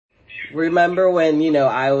Remember when,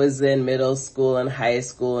 I was in middle school and high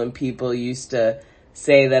school and people used to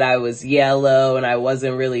say that I was yellow and I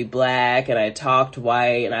wasn't really black and I talked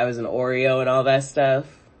white and I was an Oreo and all that stuff?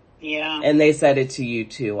 Yeah. And they said it to you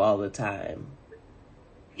too all the time.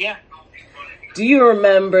 Yeah. Do you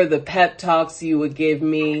remember the pep talks you would give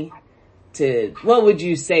me what would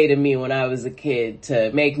you say to me when I was a kid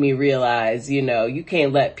to make me realize, you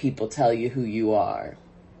can't let people tell you who you are?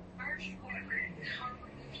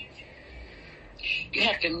 You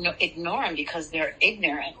have to ignore them because they're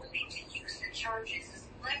ignorant.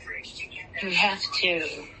 You have to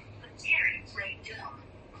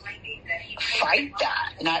fight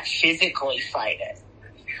that, not physically fight it.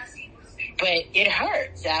 But it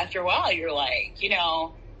hurts. After a while, you're like,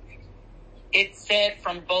 it's said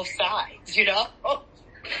from both sides, You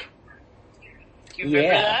remember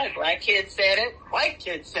that? Black kid said it, white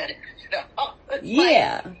kid said it.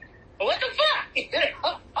 Yeah. Like, what the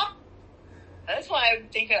fuck? That's why I'm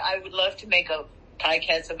thinking I would love to make a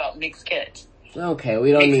podcast about mixed kids. Okay,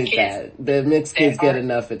 we don't need that. The mixed kids get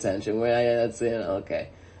enough attention. That's it. Okay.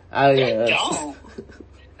 Don't.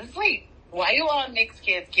 It's like, why do all mixed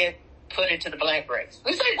kids get put into the black race?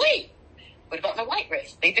 It's like, wait, what about the white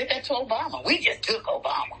race? They did that to Obama. We just took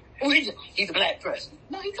Obama. He's a black president.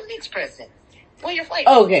 No, he's a mixed president. Well, you're white.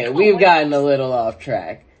 Okay, we've gotten a little off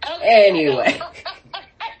track. Okay. Anyway.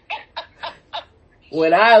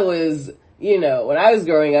 When I was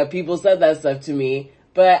growing up, people said that stuff to me,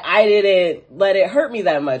 but I didn't let it hurt me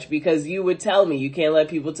that much because you would tell me you can't let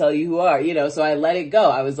people tell you who are, so I let it go.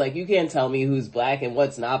 I was like, you can't tell me who's black and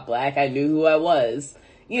what's not black. I knew who I was,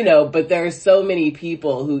 but there are so many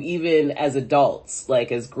people who even as adults,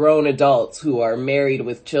 like as grown adults who are married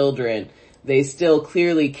with children, they still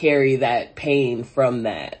clearly carry that pain from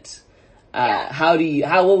that.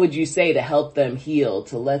 What would you say to help them heal,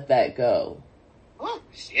 to let that go? Oh,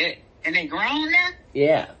 shit. And they grown now?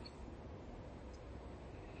 Yeah.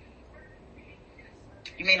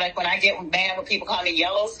 You mean like when I get mad when people call me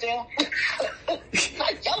yellow still?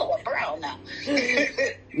 Not yellow or brown now.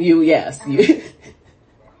 Yes.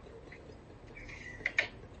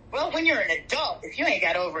 Well, when you're an adult, if you ain't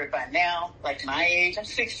got over it by now, like my age, I'm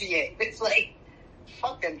 68, it's like,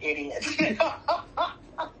 fuck them idiots.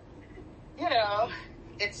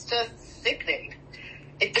 It's just sickening.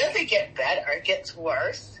 It doesn't get better. It gets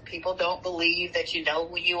worse. People don't believe that you know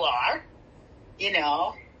who you are.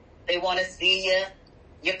 They want to see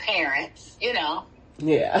your parents,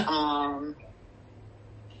 Yeah.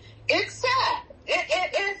 It's sad.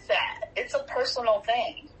 It is sad. It's a personal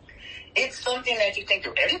thing. It's something that you think,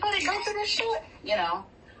 do everybody go through this shit? Yeah.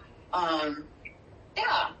 And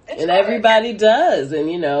everybody does.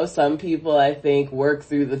 And, some people, I think, work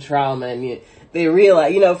through the trauma and they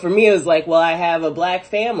realize, for me it was like, well, I have a black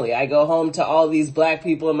family. I go home to all these black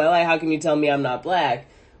people in my life. How can you tell me I'm not black?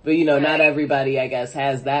 But, right. Not everybody, I guess,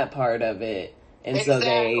 has that part of it. And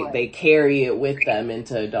exactly. So they carry it with them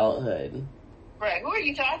into adulthood. Right. Who are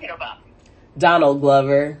you talking about? Donald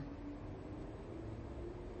Glover.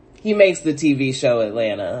 He makes the TV show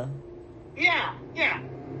Atlanta. Yeah.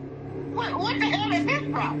 What the hell is this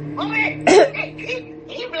from?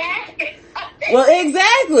 He black? Well,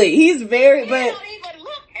 exactly. He's very, but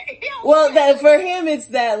for him, it's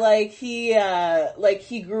that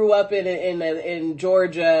he grew up in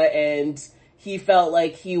Georgia and he felt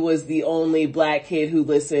like he was the only black kid who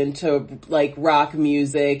listened to rock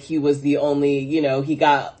music. He was the only, he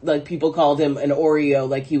got people called him an Oreo,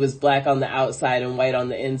 like he was black on the outside and white on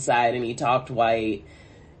the inside, and he talked white.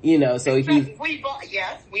 So he...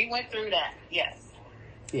 Yes, we went through that, yes.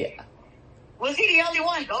 Yeah. Was he the only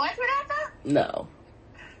one going through that, though? No.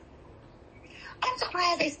 I'm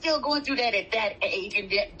surprised they're still going through that at that age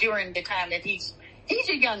and during the time that he's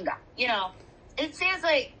a young guy, It seems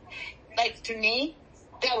like to me,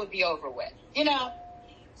 that would be over with,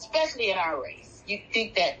 Especially in our race. You'd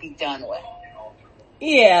think that'd be done with.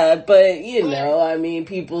 Yeah, but,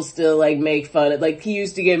 people still, make fun of, he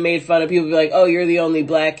used to get made fun of. People be like, oh, you're the only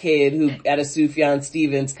black kid who, at a Sufjan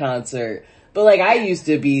Stevens concert. But, I used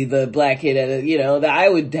to be the black kid at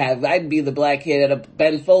I'd be the black kid at a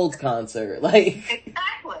Ben Folds concert.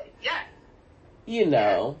 Exactly, yeah. Yeah.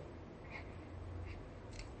 So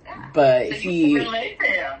But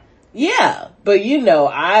yeah, but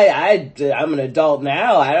I'm an adult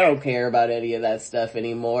now. I don't care about any of that stuff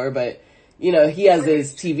anymore, but... he has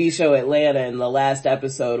his TV show Atlanta, and the last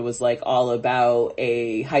episode was all about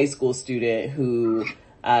a high school student who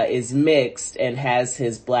is mixed and has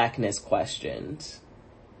his blackness questioned.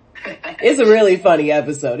 It's a really funny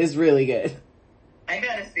episode. It's really good. I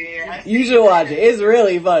gotta see it. You should watch it. It's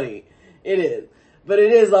really funny. It is. But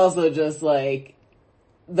it is also just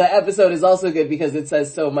the episode is also good because it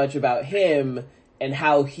says so much about him and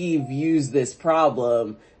how he views this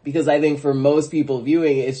problem, because I think for most people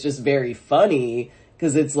viewing it, it's just very funny,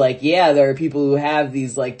 because it's like, yeah, there are people who have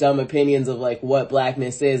these like dumb opinions of like what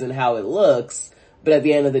blackness is and how it looks, but at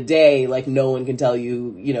the end of the day, like no one can tell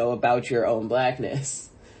you, you know, about your own blackness.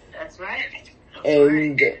 That's right.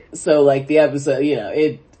 And so like the episode, you know,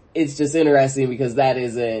 it's just interesting because that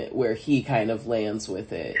isn't where he kind of lands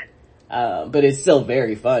with it. But it's still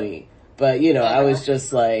very funny. But, you know, I was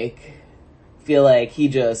just like, feel like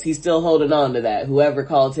he's still holding on to that. Whoever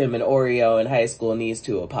called him an Oreo in high school needs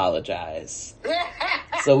to apologize.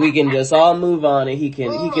 So we can just all move on and he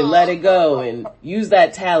can let it go and use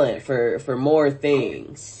that talent for more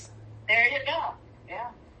things. There you go. Yeah.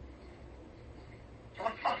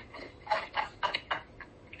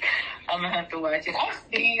 I'm gonna have to watch it. I've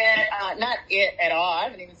seen it, not it at all. I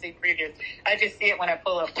haven't even seen previews. I just see it when I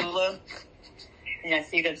pull up Hulu. And I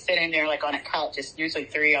see them sitting there like on a couch. It's usually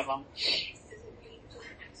 3 of them.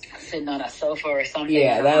 Sitting on a sofa or something.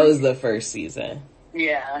 Yeah, that was the first season.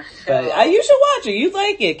 Yeah. But you should watch it. You'd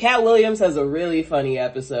like it. Cat Williams has a really funny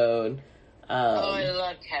episode. I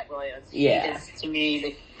love Cat Williams. Yeah. He is, to me,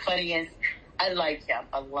 the funniest. I like him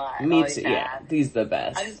a lot. Me too, yeah. He's the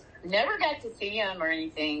best. I never got to see him or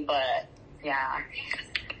anything, but yeah.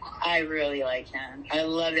 I really like him. I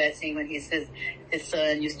love that scene when he says his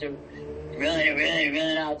son used to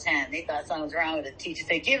run all the time. They thought something was wrong with it. The teacher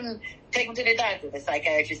said, take him to the doctor. The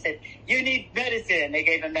psychiatrist said, you need medicine. They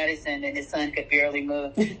gave him medicine and his son could barely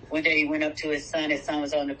move. One day he went up to his son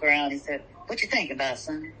was on the ground. He said, what you think about,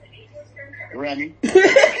 son? Running.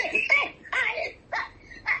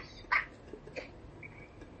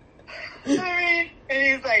 And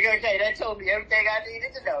he's like, okay, that told me everything I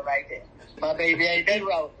needed to know right there. My baby ain't been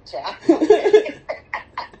wrong, child.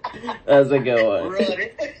 That's a good one.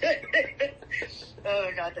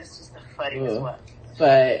 Oh God, that's just the funniest one.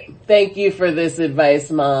 But thank you for this advice,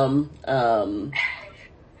 Mom. I'm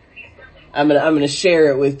gonna share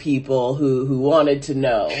it with people who wanted to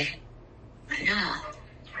know. Yeah.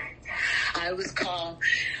 I was called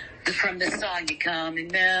from the song, you call me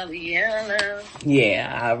Melly Yellow.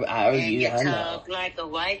 Yeah, I talk like a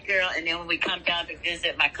white girl. And then when we come down to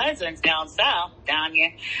visit my cousins down south, down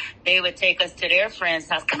here, they would take us to their friend's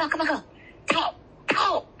house. Come on.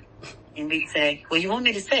 Talk. And we'd say, what do you want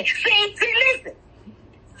me to say? See, listen.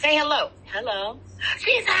 Say hello. Hello.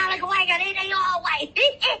 She sound like a white girl. They all white.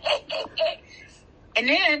 And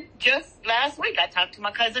then just last week, I talked to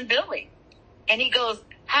my cousin Billy. And he goes,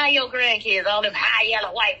 how your grandkids, all them high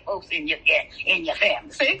yellow white folks in your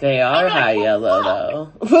family? See? They are like, high yellow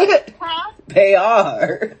though. Huh? They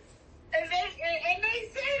are. And they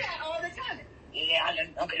say that all the time. Yeah,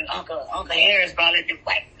 Uncle Harris brought in the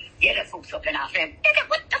white. Yeah, the folks up in our family. Nigga,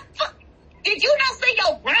 what the fuck? Did you not see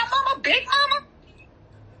your grandmama, big mama?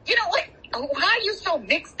 You know what? Why are you so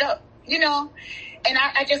mixed up? You know? And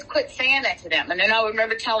I just quit saying that to them. And then I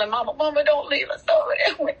remember telling Mama, don't leave us over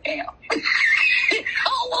there with them.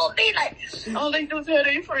 I won't be like, all they do is have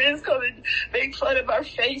their friends come and make fun of our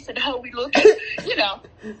face and how we look, you know.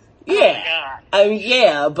 Yeah. I mean,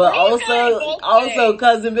 yeah, but also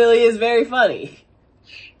Cousin Billy is very funny.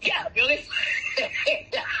 Yeah, Billy.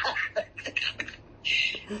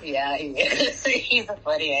 Yeah, he is. He's a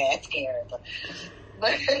funny ass character.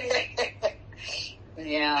 But,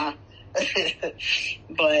 yeah.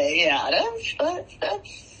 But yeah, that's,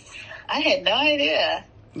 I had no idea.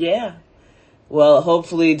 Yeah. Well,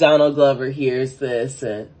 hopefully Donald Glover hears this,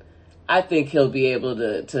 and I think he'll be able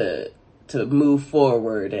to move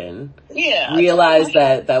forward and realize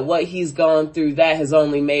that what he's gone through, that has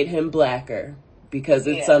only made him blacker, because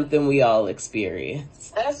it's something we all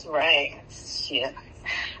experience. That's right. Shit.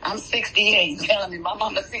 I'm 68, telling me my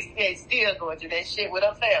mama's 68 still going through that shit with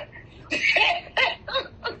her family.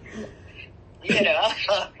 You know.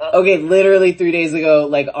 Okay, literally 3 days ago,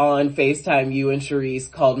 like on FaceTime, you and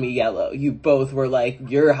Sharice called me yellow. You both were like,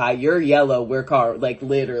 you're high, you're yellow, we're like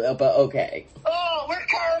literally, but okay. Oh, we're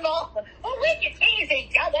caramel. Well, we can tease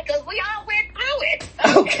each other because we all went through it.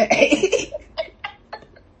 Okay.